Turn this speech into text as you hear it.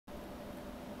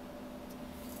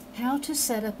How to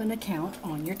set up an account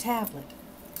on your tablet.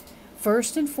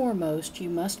 First and foremost, you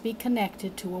must be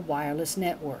connected to a wireless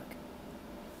network.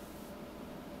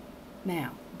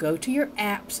 Now, go to your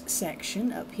Apps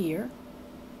section up here.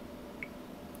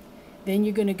 Then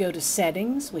you're going to go to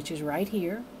Settings, which is right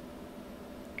here.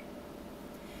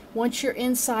 Once you're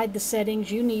inside the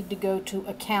settings, you need to go to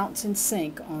Accounts and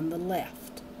Sync on the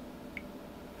left.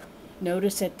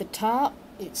 Notice at the top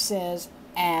it says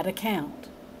Add Account.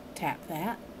 Tap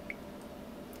that.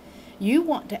 You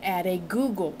want to add a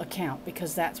Google account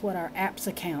because that's what our apps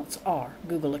accounts are,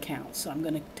 Google accounts. So I'm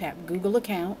going to tap Google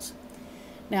Accounts.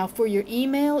 Now for your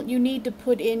email, you need to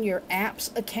put in your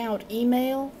apps account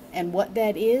email, and what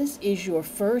that is your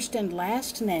first and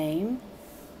last name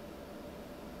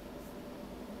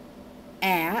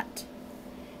at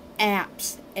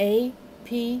apps, A-P-P-S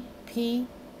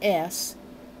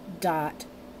dot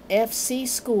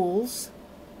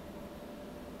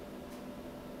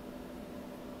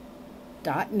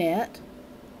fcschools.net.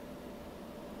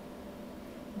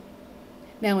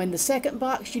 Now in the second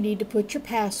box you need to put your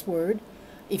password.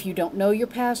 If you don't know your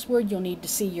password, you'll need to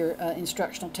see your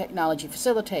instructional technology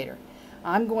facilitator.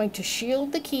 I'm going to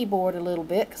shield the keyboard a little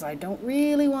bit because I don't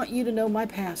really want you to know my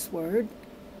password.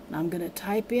 And I'm going to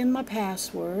type in my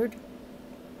password.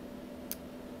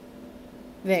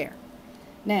 There.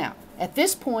 Now, at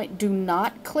this point, do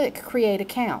not click Create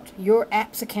Account. Your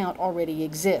apps account already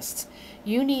exists.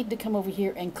 You need to come over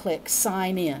here and click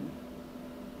Sign In.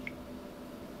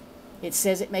 It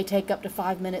says it may take up to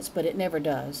 5 minutes, but it never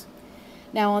does.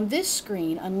 Now on this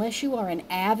screen, unless you are an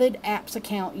avid apps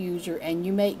account user and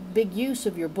you make big use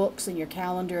of your books and your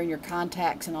calendar and your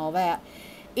contacts and all that,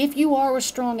 if you are a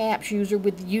strong apps user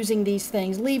with using these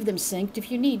things, leave them synced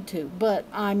if you need to. But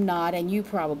I'm not, and you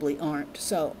probably aren't.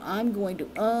 So I'm going to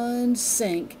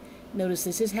unsync. Notice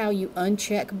this is how you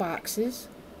uncheck boxes.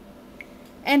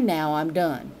 And now I'm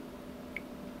done.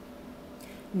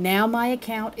 Now my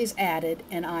account is added,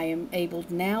 and I am able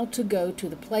now to go to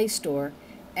the Play Store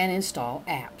and install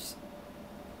apps.